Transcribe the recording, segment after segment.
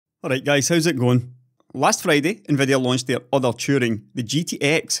Alright guys, how's it going? Last Friday, Nvidia launched their other Turing, the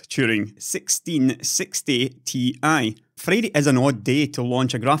GTX Turing 1660 Ti. Friday is an odd day to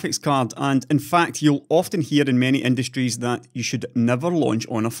launch a graphics card, and in fact you'll often hear in many industries that you should never launch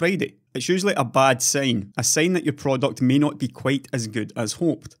on a Friday. It's usually a bad sign, a sign that your product may not be quite as good as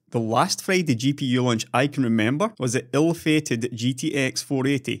hoped. The last Friday GPU launch I can remember was the ill-fated GTX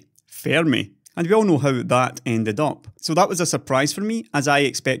 480, Fermi. And we all know how that ended up. So that was a surprise for me, as I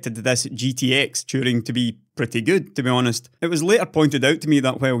expected this GTX Turing to be pretty good, to be honest. It was later pointed out to me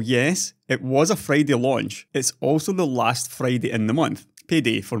that while yes, it was a Friday launch, it's also the last Friday in the month.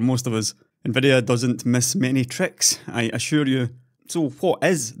 Payday for most of us. Nvidia doesn't miss many tricks, I assure you. So what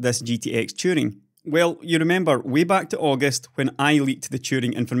is this GTX Turing? Well, you remember way back to August when I leaked the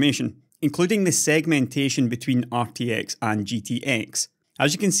Turing information, including the segmentation between RTX and GTX.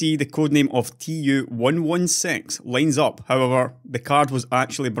 As you can see, the codename of TU116 lines up, however, the card was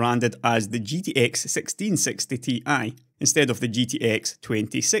actually branded as the GTX 1660 Ti instead of the GTX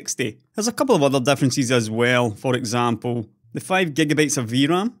 2060. There's a couple of other differences as well. For example, the 5GB of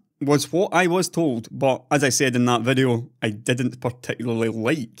VRAM was what I was told, but as I said in that video, I didn't particularly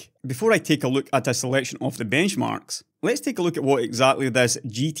like. Before I take a look at a selection of the benchmarks, let's take a look at what exactly this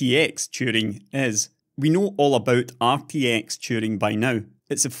GTX Turing is. We know all about RTX Turing by now.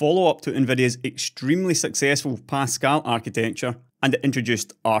 It's a follow-up to Nvidia's extremely successful Pascal architecture, and it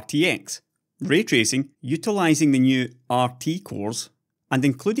introduced RTX, ray tracing, utilising the new RT cores, and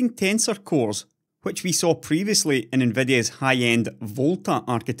including tensor cores, which we saw previously in Nvidia's high-end Volta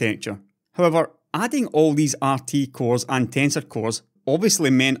architecture. However, adding all these RT cores and tensor cores obviously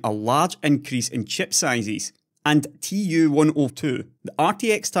meant a large increase in chip sizes. And TU102, the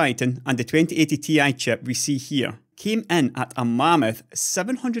RTX Titan and the 2080 Ti chip we see here, came in at a mammoth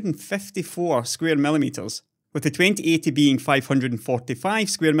 754 square millimeters, with the 2080 being 545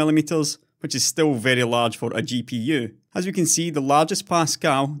 square millimeters, which is still very large for a GPU. As we can see, the largest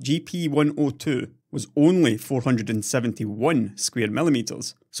Pascal, GP102, was only 471 square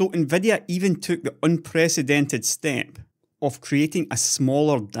millimeters. So Nvidia even took the unprecedented step of creating a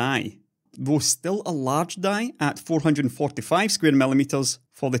smaller die, though still a large die at 445 square millimeters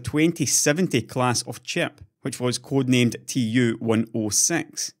for the 2070 class of chip, which was codenamed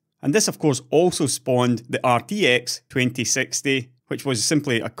TU106. And this of course also spawned the RTX 2060, which was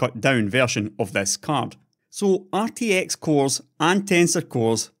simply a cut down version of this card. So RTX cores and tensor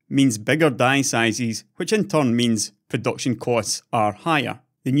cores means bigger die sizes, which in turn means production costs are higher.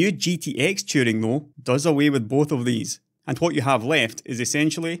 The new GTX Turing though does away with both of these. And what you have left is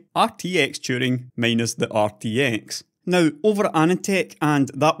essentially RTX Turing minus the RTX. Now, over at Anantech, and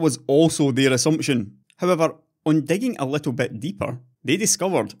that was also their assumption. However, on digging a little bit deeper, they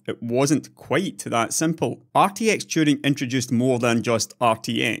discovered it wasn't quite that simple. RTX Turing introduced more than just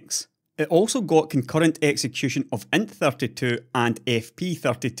RTX. It also got concurrent execution of Int32 and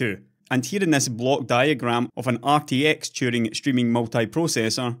FP32. And here in this block diagram of an RTX Turing streaming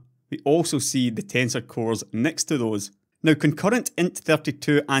multiprocessor, we also see the tensor cores next to those. Now, concurrent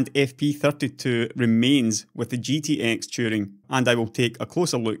Int32 and FP32 remains with the GTX Turing, and I will take a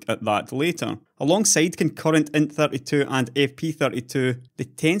closer look at that later. Alongside concurrent Int32 and FP32, the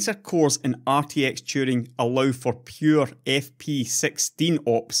tensor cores in RTX Turing allow for pure FP16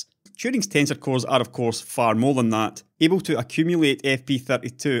 ops. Turing's tensor cores are of course far more than that, able to accumulate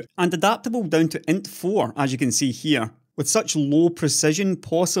FP32 and adaptable down to Int4, as you can see here, with such low precision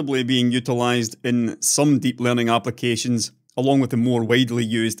possibly being utilised in some deep learning applications, along with the more widely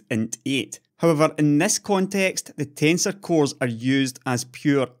used Int8. However, in this context, the tensor cores are used as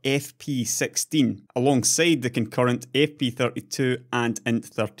pure FP16, alongside the concurrent FP32 and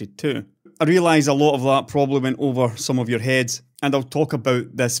Int32. I realise a lot of that probably went over some of your heads, and I'll talk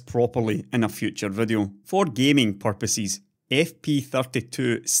about this properly in a future video. For gaming purposes,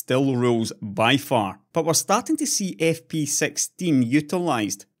 FP32 still rules by far, but we're starting to see FP16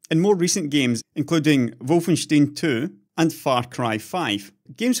 utilised in more recent games, including Wolfenstein 2 and Far Cry 5,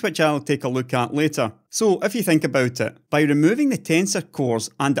 games which I'll take a look at later. So if you think about it, by removing the tensor cores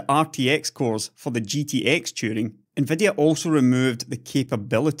and the RTX cores for the GTX Turing, Nvidia also removed the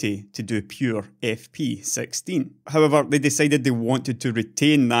capability to do pure FP16. However, they decided they wanted to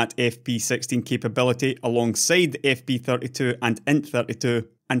retain that FP16 capability alongside the FP32 and Int32,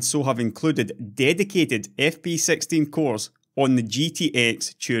 and so have included dedicated FP16 cores on the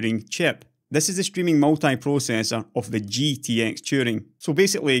GTX Turing chip. This is the streaming multiprocessor of the GTX Turing. So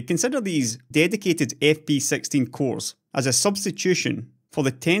basically, consider these dedicated FP16 cores as a substitution for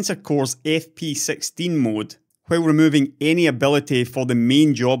the tensor cores FP16 mode, while removing any ability for the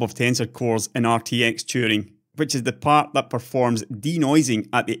main job of tensor cores in RTX Turing, which is the part that performs denoising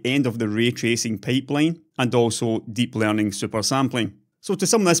at the end of the ray tracing pipeline, and also deep learning supersampling. So to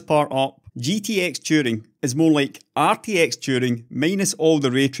sum this part up, GTX Turing is more like RTX Turing minus all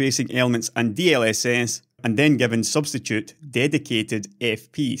the ray tracing elements and DLSS, and then given substitute dedicated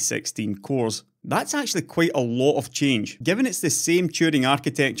FP16 cores. That's actually quite a lot of change, given it's the same Turing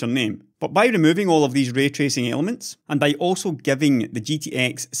architecture name. But by removing all of these ray tracing elements, and by also giving the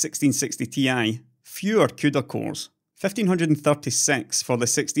GTX 1660 Ti fewer CUDA cores, 1536 for the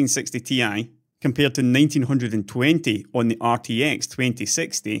 1660 Ti, compared to 1920 on the RTX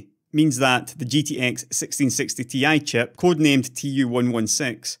 2060, means that the GTX 1660 Ti chip, codenamed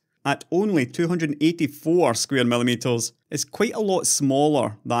TU116, at only 284 square millimeters, is quite a lot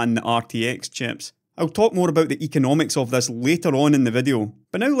smaller than the RTX chips. I'll talk more about the economics of this later on in the video,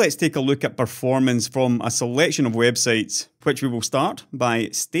 but now let's take a look at performance from a selection of websites, which we will start by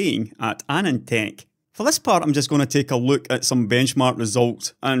staying at AnandTech. For this part, I'm just going to take a look at some benchmark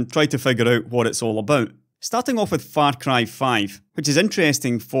results and try to figure out what it's all about. Starting off with Far Cry 5, which is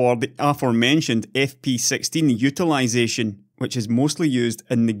interesting for the aforementioned FP16 utilization, which is mostly used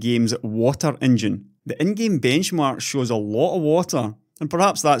in the game's water engine. The in-game benchmark shows a lot of water, and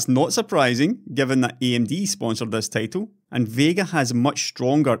perhaps that's not surprising given that AMD sponsored this title, and Vega has much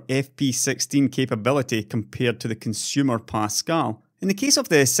stronger FP16 capability compared to the consumer Pascal. In the case of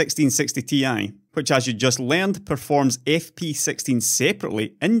the 1660 Ti, which as you just learned performs FP16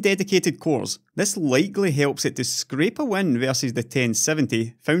 separately in dedicated cores, this likely helps it to scrape a win versus the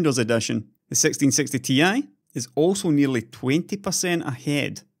 1070 Founders Edition. The 1660 Ti is also nearly 20%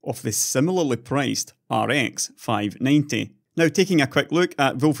 ahead of the similarly priced RX 590. Now taking a quick look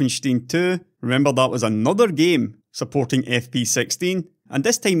at Wolfenstein 2, remember that was another game supporting FP16, and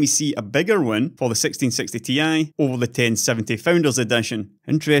this time we see a bigger win for the 1660 Ti over the 1070 Founders Edition.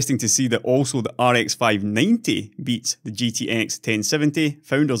 Interesting to see that also the RX 590 beats the GTX 1070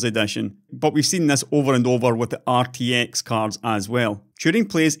 Founders Edition. But we've seen this over and over with the RTX cards as well. Turing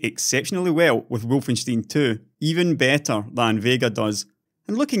plays exceptionally well with Wolfenstein 2, even better than Vega does.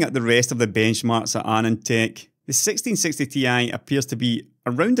 And looking at the rest of the benchmarks at AnandTech, the 1660 Ti appears to be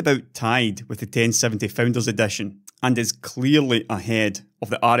around about tied with the 1070 Founders Edition, and is clearly ahead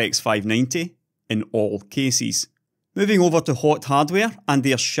of the RX 590 in all cases. Moving over to Hot Hardware and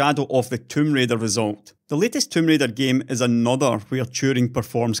their Shadow of the Tomb Raider result. The latest Tomb Raider game is another where Turing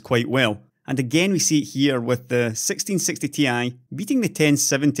performs quite well, and again we see it here with the 1660 Ti beating the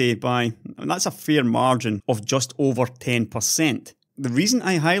 1070 by, that's a fair margin of just over 10%. The reason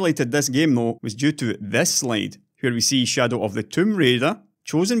I highlighted this game though was due to this slide, where we see Shadow of the Tomb Raider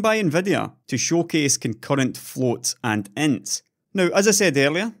chosen by Nvidia to showcase concurrent floats and ints. Now, as I said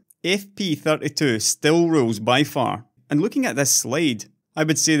earlier, FP32 still rules by far, and looking at this slide, I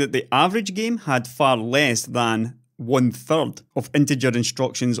would say that the average game had far less than 1/3 of integer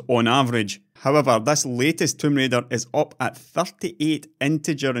instructions on average. However, this latest Tomb Raider is up at 38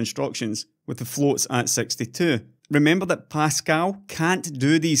 integer instructions, with the floats at 62. Remember that Pascal can't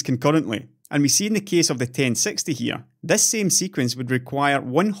do these concurrently. And we see in the case of the 1060 here, this same sequence would require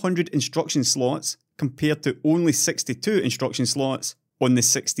 100 instruction slots compared to only 62 instruction slots on the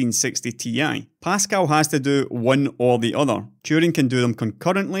 1660 Ti. Pascal has to do one or the other. Turing can do them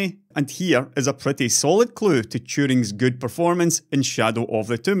concurrently, and here is a pretty solid clue to Turing's good performance in Shadow of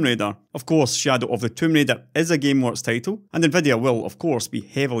the Tomb Raider. Of course, Shadow of the Tomb Raider is a GameWorks title, and Nvidia will of course be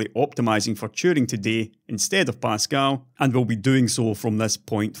heavily optimising for Turing today instead of Pascal, and will be doing so from this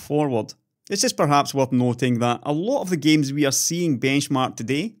point forward. It's just perhaps worth noting that a lot of the games we are seeing benchmarked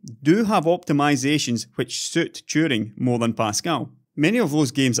today do have optimizations which suit Turing more than Pascal. Many of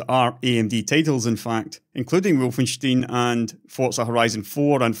those games are AMD titles in fact, including Wolfenstein and Forza Horizon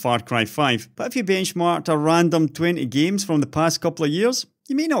 4 and Far Cry 5. But if you benchmarked a random 20 games from the past couple of years,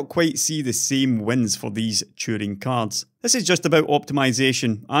 you may not quite see the same wins for these Turing cards. This is just about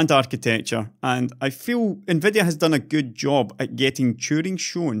optimization and architecture, and I feel Nvidia has done a good job at getting Turing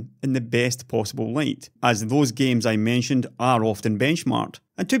shown in the best possible light, as those games I mentioned are often benchmarked.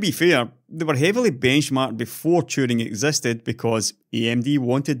 And to be fair, they were heavily benchmarked before Turing existed because AMD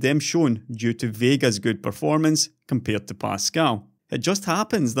wanted them shown due to Vega's good performance compared to Pascal. It just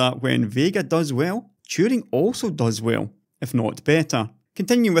happens that when Vega does well, Turing also does well, if not better.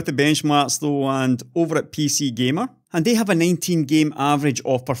 Continuing with the benchmarks though, and over at PC Gamer, and they have a 19 game average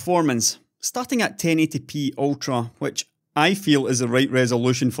of performance, starting at 1080p Ultra, which I feel is the right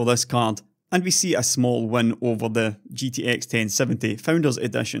resolution for this card, and we see a small win over the GTX 1070 Founders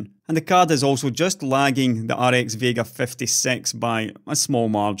Edition, and the card is also just lagging the RX Vega 56 by a small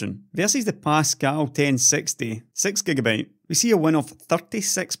margin. Versus the Pascal 1060 6GB, we see a win of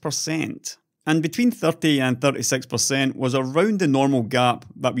 36%. And between 30 and 36% was around the normal gap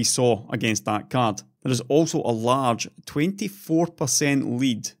that we saw against that card. There is also a large 24%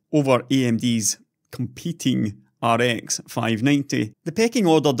 lead over AMD's competing RX 590. The pecking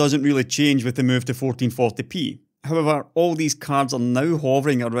order doesn't really change with the move to 1440p. However, all these cards are now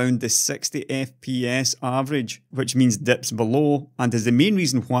hovering around the 60 FPS average, which means dips below, and is the main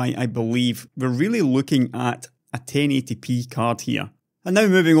reason why I believe we're really looking at a 1080p card here. And now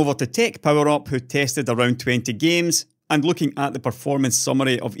moving over to Tech Power Up, who tested around 20 games, and looking at the performance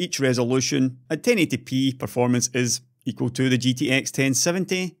summary of each resolution. At 1080p, performance is equal to the GTX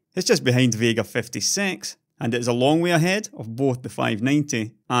 1070. It's just behind Vega 56, and it is a long way ahead of both the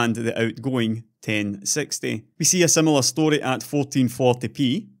 590 and the outgoing 1060. We see a similar story at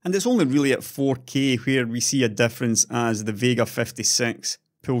 1440p, and it's only really at 4K where we see a difference as the Vega 56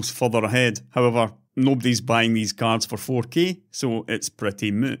 pulls further ahead. However, nobody's buying these cards for 4K, so it's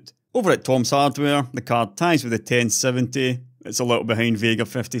pretty moot. Over at Tom's Hardware, the card ties with the 1070. It's a little behind Vega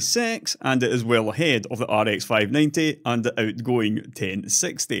 56, and it is well ahead of the RX 590 and the outgoing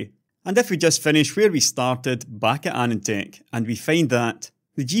 1060. And if we just finish where we started, back at Anantech, and we find that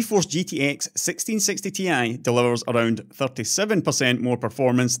the GeForce GTX 1660 Ti delivers around 37% more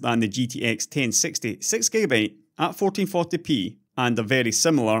performance than the GTX 1060 6GB at 1440p, and a very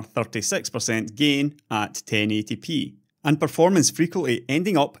similar 36% gain at 1080p, and performance frequently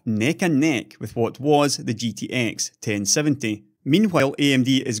ending up neck and neck with what was the GTX 1070. Meanwhile,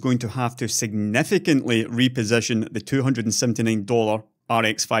 AMD is going to have to significantly reposition the $279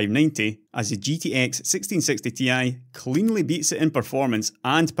 RX 590 as the GTX 1660 Ti cleanly beats it in performance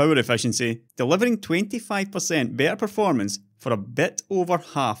and power efficiency, delivering 25% better performance for a bit over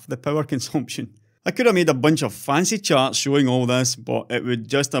half the power consumption. I could have made a bunch of fancy charts showing all this, but it would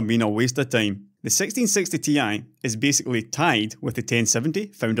just have been a waste of time. The 1660 Ti is basically tied with the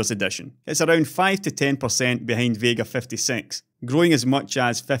 1070 Founders Edition. It's around 5 to 10% behind Vega 56, growing as much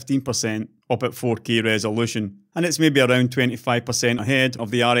as 15% up at 4K resolution, and it's maybe around 25% ahead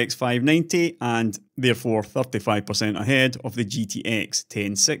of the RX 590 and therefore 35% ahead of the GTX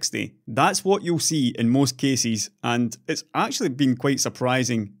 1060. That's what you'll see in most cases, and it's actually been quite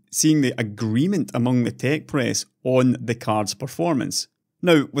surprising seeing the agreement among the tech press on the card's performance.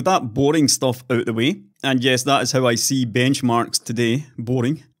 Now, with that boring stuff out the way, and yes, that is how I see benchmarks today,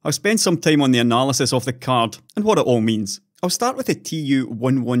 boring, I'll spend some time on the analysis of the card and what it all means. I'll start with the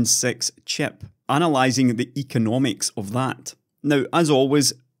TU116 chip, analysing the economics of that. Now, as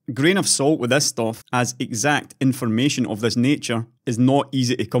always, grain of salt with this stuff, as exact information of this nature is not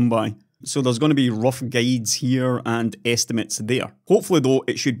easy to come by. So there's going to be rough guides here and estimates there. Hopefully though,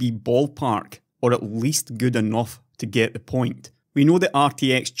 it should be ballpark, or at least good enough to get the point. We know that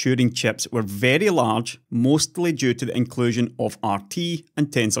RTX Turing chips were very large, mostly due to the inclusion of RT and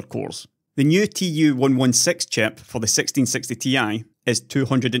tensor cores. The new TU116 chip for the 1660 Ti is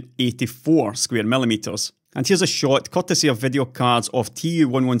 284 square millimeters. And here's a shot, courtesy of video cards, of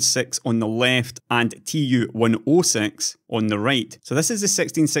TU116 on the left and TU106 on the right. So this is the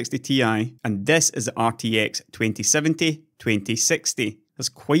 1660 Ti, and this is the RTX 2070-2060. There's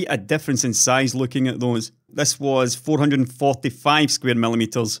quite a difference in size looking at those. This was 445 square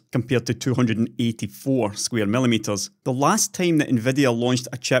millimeters compared to 284 square millimeters. The last time that Nvidia launched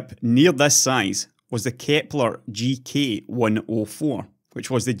a chip near this size was the Kepler GK104,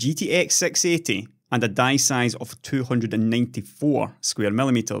 which was the GTX 680 and a die size of 294 square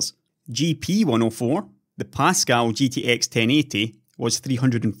millimeters. GP104, the Pascal GTX 1080, was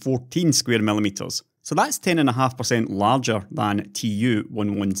 314 square millimeters. So that's 10.5% larger than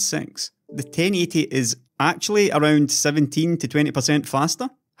TU116. The 1080 is actually around 17 to 20% faster.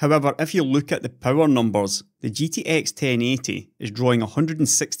 However, if you look at the power numbers, the GTX 1080 is drawing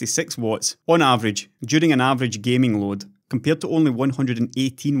 166 watts on average during an average gaming load, compared to only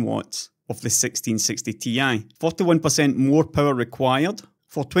 118 watts of the 1660 Ti. 41% more power required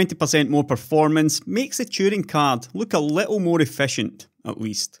for 20% more performance makes the Turing card look a little more efficient, at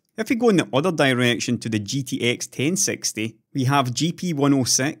least. If we go in the other direction to the GTX 1060, we have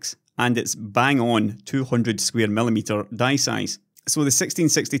GP106 and it's bang on 200 square millimeter die size. So the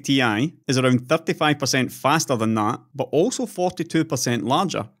 1660 Ti is around 35% faster than that, but also 42%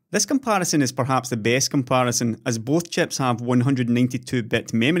 larger. This comparison is perhaps the best comparison, as both chips have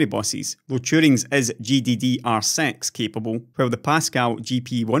 192-bit memory buses, though Turing's is GDDR6 capable, while the Pascal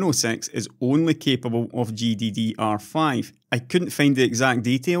GP106 is only capable of GDDR5. I couldn't find the exact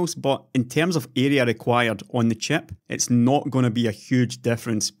details, but in terms of area required on the chip, it's not going to be a huge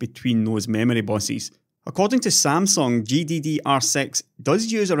difference between those memory buses. According to Samsung, GDDR6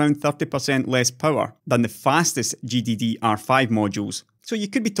 does use around 30% less power than the fastest GDDR5 modules, So you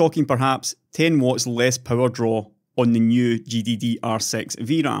could be talking perhaps 10 watts less power draw on the new GDDR6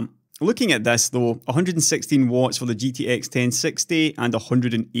 VRAM. Looking at this though, 116 watts for the GTX 1060 and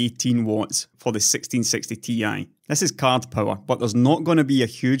 118 watts for the 1660 Ti. This is card power, but there's not going to be a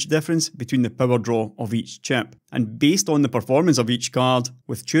huge difference between the power draw of each chip. And based on the performance of each card,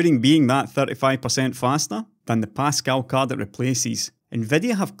 with Turing being that 35% faster than the Pascal card it replaces,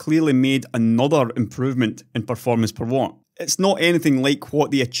 Nvidia have clearly made another improvement in performance per watt. It's not anything like what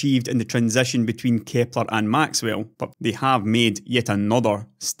they achieved in the transition between Kepler and Maxwell, but they have made yet another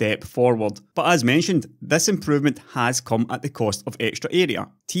step forward. But as mentioned, this improvement has come at the cost of extra area.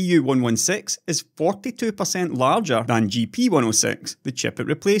 TU116 is 42% larger than GP106, the chip it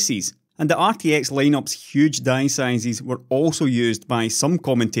replaces. And the RTX lineup's huge die sizes were also used by some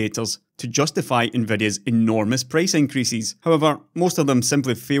commentators to justify Nvidia's enormous price increases. However, most of them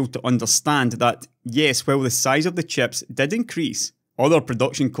simply failed to understand that, yes, while the size of the chips did increase, other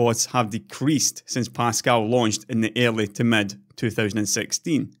production costs have decreased since Pascal launched in the early to mid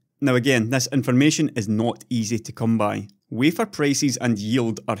 2016. Now again, this information is not easy to come by. Wafer prices and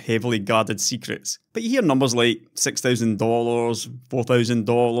yield are heavily guarded secrets, but you hear numbers like $6,000,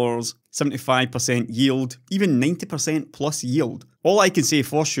 $4,000, 75% yield, even 90% plus yield. All I can say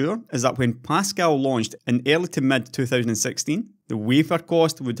for sure is that when Pascal launched in early to mid 2016, the wafer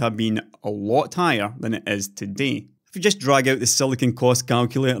cost would have been a lot higher than it is today. If we just drag out the silicon cost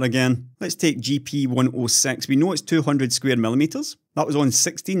calculator again, let's take GP106. We know it's 200 square millimeters. That was on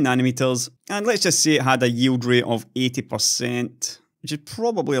 16 nanometers. And let's just say it had a yield rate of 80%, which is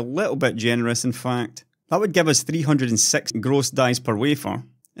probably a little bit generous in fact. That would give us 306 gross dies per wafer.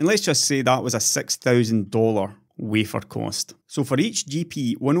 And let's just say that was a $6,000 wafer cost. So for each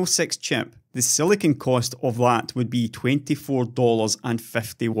GP106 chip, the silicon cost of that would be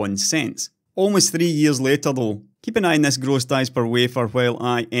 $24.51. Almost 3 years later though, keep an eye on this gross dies per wafer while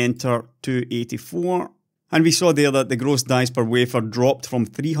I enter 284. And we saw there that the gross dies per wafer dropped from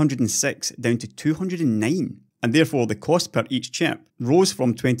 306 down to 209. And therefore the cost per each chip rose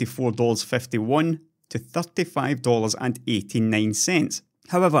from $24.51 to $35.89.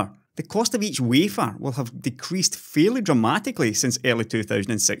 However, the cost of each wafer will have decreased fairly dramatically since early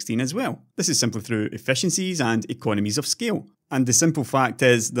 2016 as well. This is simply through efficiencies and economies of scale. And the simple fact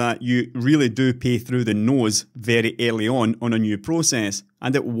is that you really do pay through the nose very early on a new process.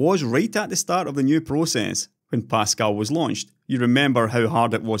 And it was right at the start of the new process when Pascal was launched. You remember how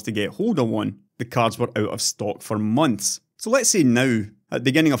hard it was to get hold of one. The cards were out of stock for months. So let's say now, at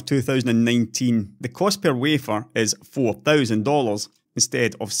the beginning of 2019, the cost per wafer is $4,000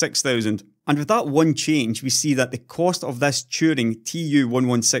 instead of $6,000. And with that one change, we see that the cost of this Turing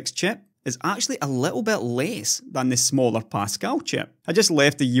TU116 chip is actually a little bit less than the smaller Pascal chip. I just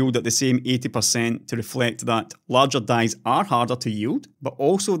left the yield at the same 80% to reflect that larger dies are harder to yield, but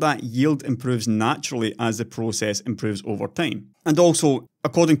also that yield improves naturally as the process improves over time. And also,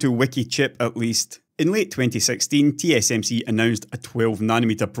 according to Wikichip at least, in late 2016, TSMC announced a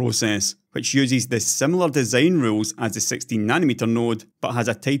 12nm process, which uses the similar design rules as the 16nm node, but has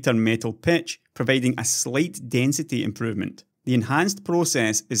a tighter metal pitch, providing a slight density improvement. The enhanced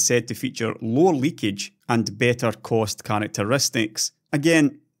process is said to feature lower leakage and better cost characteristics.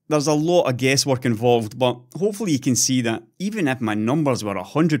 Again, there's a lot of guesswork involved, but hopefully you can see that even if my numbers were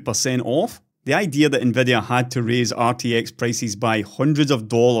 100% off, the idea that Nvidia had to raise RTX prices by hundreds of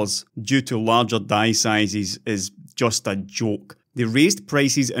dollars due to larger die sizes is just a joke. They raised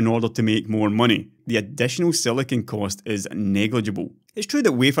prices in order to make more money. The additional silicon cost is negligible. It's true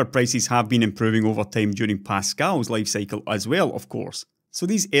that wafer prices have been improving over time during Pascal's life cycle as well, of course. So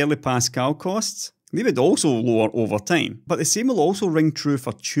these early Pascal costs, they would also lower over time. But the same will also ring true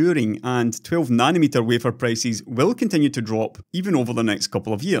for Turing, and 12nm wafer prices will continue to drop even over the next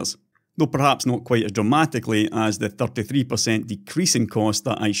couple of years. Though perhaps not quite as dramatically as the 33% decrease in cost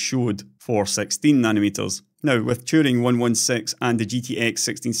that I showed for 16nm. Now, with Turing 116 and the GTX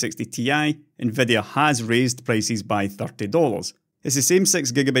 1660 Ti, Nvidia has raised prices by $30. It's the same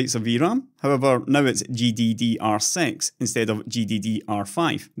 6GB of VRAM, however now it's GDDR6 instead of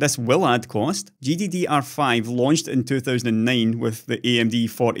GDDR5. This will add cost. GDDR5 launched in 2009 with the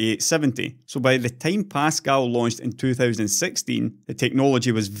AMD 4870, so by the time Pascal launched in 2016, the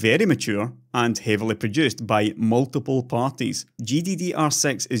technology was very mature and heavily produced by multiple parties.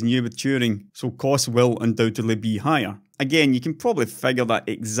 GDDR6 is new with Turing, so costs will undoubtedly be higher. Again, you can probably figure that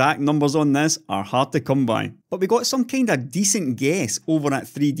exact numbers on this are hard to come by. But we got some kind of decent guess over at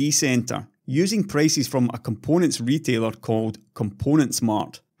 3D Center, using prices from a components retailer called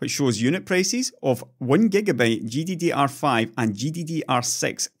ComponentSmart, which shows unit prices of 1GB GDDR5 and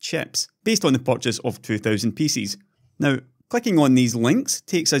GDDR6 chips, based on the purchase of 2,000 pieces. Now, Clicking on these links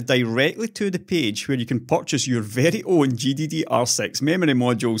takes us directly to the page where you can purchase your very own GDDR6 memory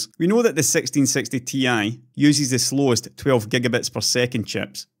modules. We know that the 1660 Ti uses the slowest 12 gigabits per second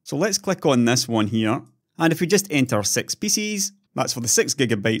chips. So let's click on this one here. And if we just enter 6 PCs, that's for the 6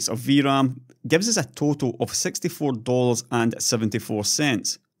 gigabytes of VRAM, gives us a total of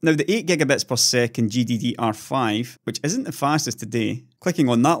 $64.74. Now the 8 gigabits per second GDDR5, which isn't the fastest today, clicking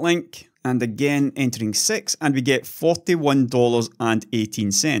on that link, and again entering 6, and we get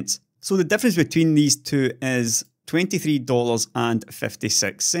 $41.18. So the difference between these two is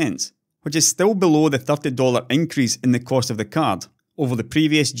 $23.56, which is still below the $30 increase in the cost of the card over the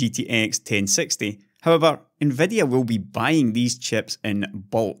previous GTX 1060. However, Nvidia will be buying these chips in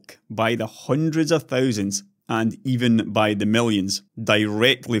bulk by the hundreds of thousands and even by the millions,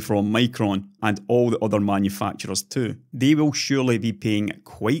 directly from Micron and all the other manufacturers too. They will surely be paying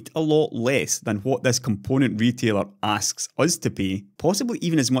quite a lot less than what this component retailer asks us to pay, possibly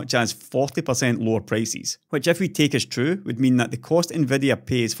even as much as 40% lower prices, which if we take as true would mean that the cost Nvidia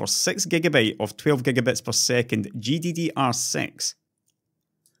pays for 6GB of 12 gigabits per second GDDR6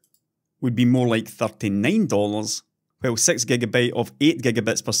 would be more like $39, while 6GB of 8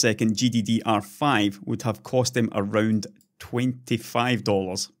 gigabits per second GDDR5 would have cost him around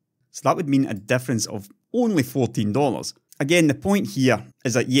 $25. So that would mean a difference of only $14. Again, the point here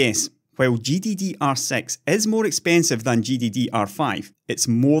is that yes, while GDDR6 is more expensive than GDDR5, it's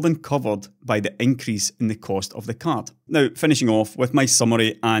more than covered by the increase in the cost of the card. Now, finishing off with my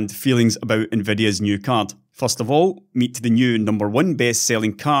summary and feelings about Nvidia's new card. First of all, meet the new #1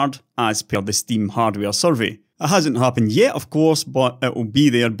 best-selling card as per the Steam hardware survey. It hasn't happened yet, of course, but it will be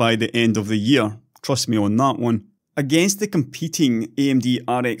there by the end of the year. Trust me on that one. Against the competing AMD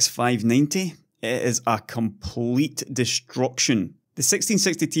RX 590, it is a complete destruction. The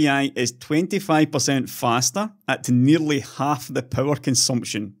 1660 Ti is 25% faster at nearly half the power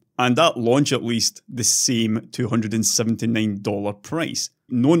consumption, and at launch at least the same $279 price.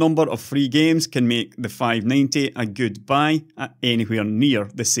 No number of free games can make the 590 a good buy at anywhere near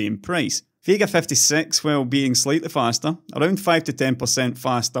the same price. Vega 56, while being slightly faster, around 5 to 10%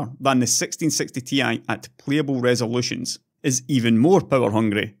 faster than the 1660 Ti at playable resolutions, is even more power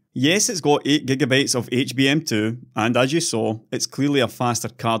hungry. Yes, it's got 8 gigabytes of HBM2, and as you saw, it's clearly a faster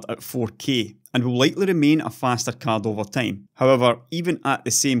card at 4K, and will likely remain a faster card over time. However, even at the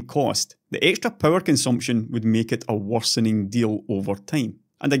same cost, the extra power consumption would make it a worsening deal over time.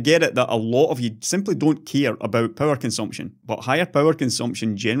 And I get it that a lot of you simply don't care about power consumption, but higher power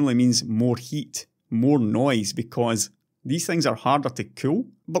consumption generally means more heat, more noise, because these things are harder to cool.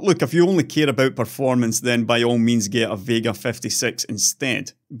 But look, if you only care about performance, then by all means get a Vega 56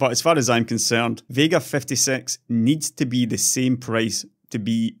 instead. But as far as I'm concerned, Vega 56 needs to be the same price to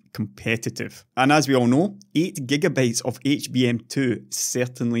be competitive. And as we all know, 8 gigabytes of HBM2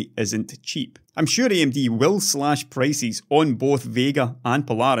 certainly isn't cheap. I'm sure AMD will slash prices on both Vega and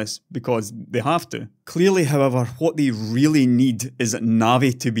Polaris because they have to. Clearly, however, what they really need is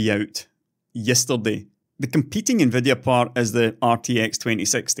Navi to be out yesterday. The competing Nvidia part is the RTX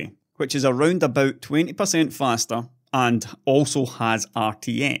 2060, which is around about 20% faster and also has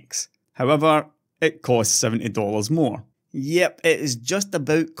RTX. However, it costs $70 more. Yep, it is just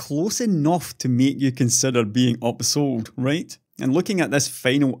about close enough to make you consider being upsold, right? And looking at this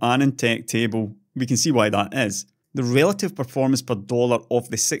final AnandTech table, we can see why that is. The relative performance per dollar of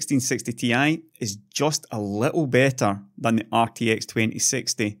the 1660 Ti is just a little better than the RTX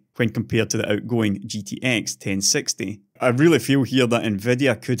 2060 when compared to the outgoing GTX 1060. I really feel here that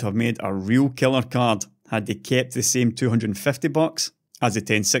Nvidia could have made a real killer card had they kept the same $250 as the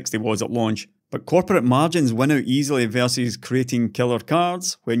 1060 was at launch. But corporate margins win out easily versus creating killer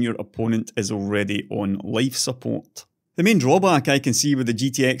cards when your opponent is already on life support. The main drawback I can see with the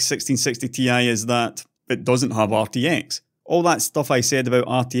GTX 1660 Ti is that it doesn't have RTX. All that stuff I said about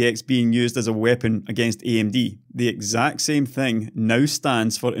RTX being used as a weapon against AMD, the exact same thing now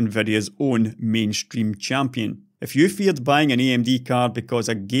stands for Nvidia's own mainstream champion. If you feared buying an AMD card because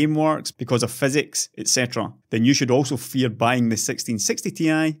a game works, because of physics, etc., then you should also fear buying the 1660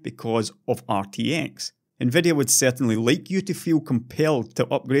 Ti because of RTX. Nvidia would certainly like you to feel compelled to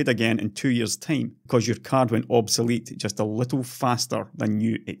upgrade again in 2 years' time because your card went obsolete just a little faster than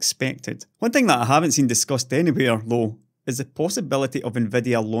you expected. One thing that I haven't seen discussed anywhere, though, is the possibility of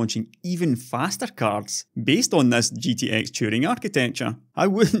Nvidia launching even faster cards based on this GTX Turing architecture. I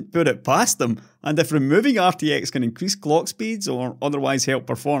wouldn't put it past them, and if removing RTX can increase clock speeds or otherwise help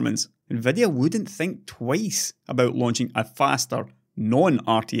performance, Nvidia wouldn't think twice about launching a faster,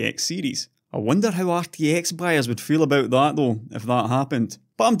 non-RTX series. I wonder how RTX buyers would feel about that though, if that happened.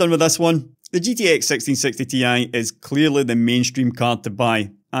 But I'm done with this one. The GTX 1660 Ti is clearly the mainstream card to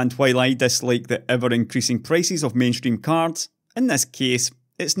buy, and while I dislike the ever-increasing prices of mainstream cards, in this case,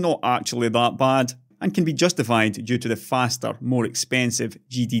 it's not actually that bad, and can be justified due to the faster, more expensive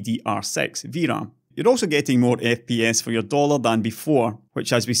GDDR6 VRAM. You're also getting more FPS for your dollar than before,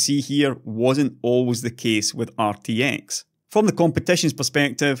 which as we see here wasn't always the case with RTX. From the competition's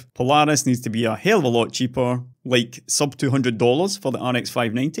perspective, Polaris needs to be a hell of a lot cheaper, like sub $200 for the RX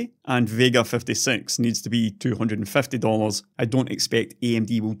 590, and Vega 56 needs to be $250. I don't expect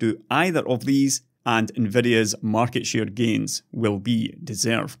AMD will do either of these, and Nvidia's market share gains will be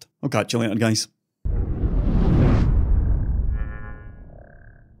deserved. I'll catch you later, guys.